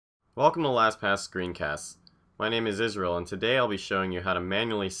Welcome to LastPass screencasts. My name is Israel and today I'll be showing you how to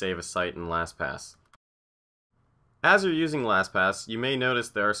manually save a site in LastPass. As you're using LastPass, you may notice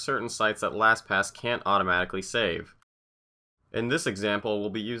there are certain sites that LastPass can't automatically save. In this example, we'll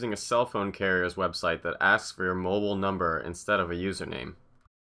be using a cell phone carrier's website that asks for your mobile number instead of a username.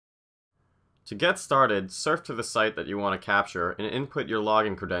 To get started, surf to the site that you want to capture and input your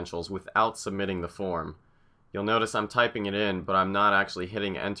login credentials without submitting the form. You'll notice I'm typing it in, but I'm not actually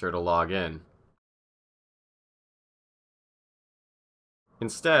hitting enter to log in.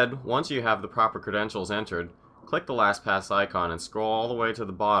 Instead, once you have the proper credentials entered, click the LastPass icon and scroll all the way to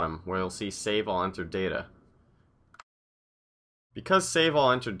the bottom where you'll see Save All Entered Data. Because Save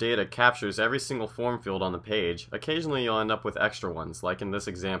All Entered Data captures every single form field on the page, occasionally you'll end up with extra ones, like in this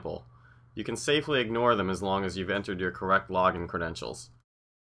example. You can safely ignore them as long as you've entered your correct login credentials.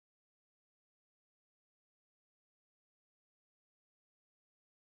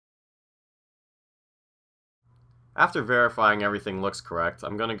 After verifying everything looks correct,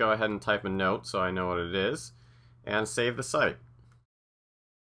 I'm going to go ahead and type a note so I know what it is, and save the site.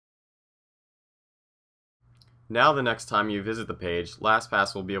 Now the next time you visit the page,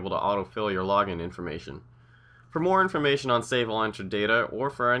 LastPass will be able to autofill your login information. For more information on Save All Entered Data, or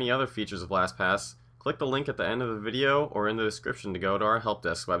for any other features of LastPass, click the link at the end of the video or in the description to go to our help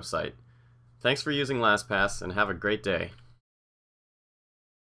desk website. Thanks for using LastPass and have a great day.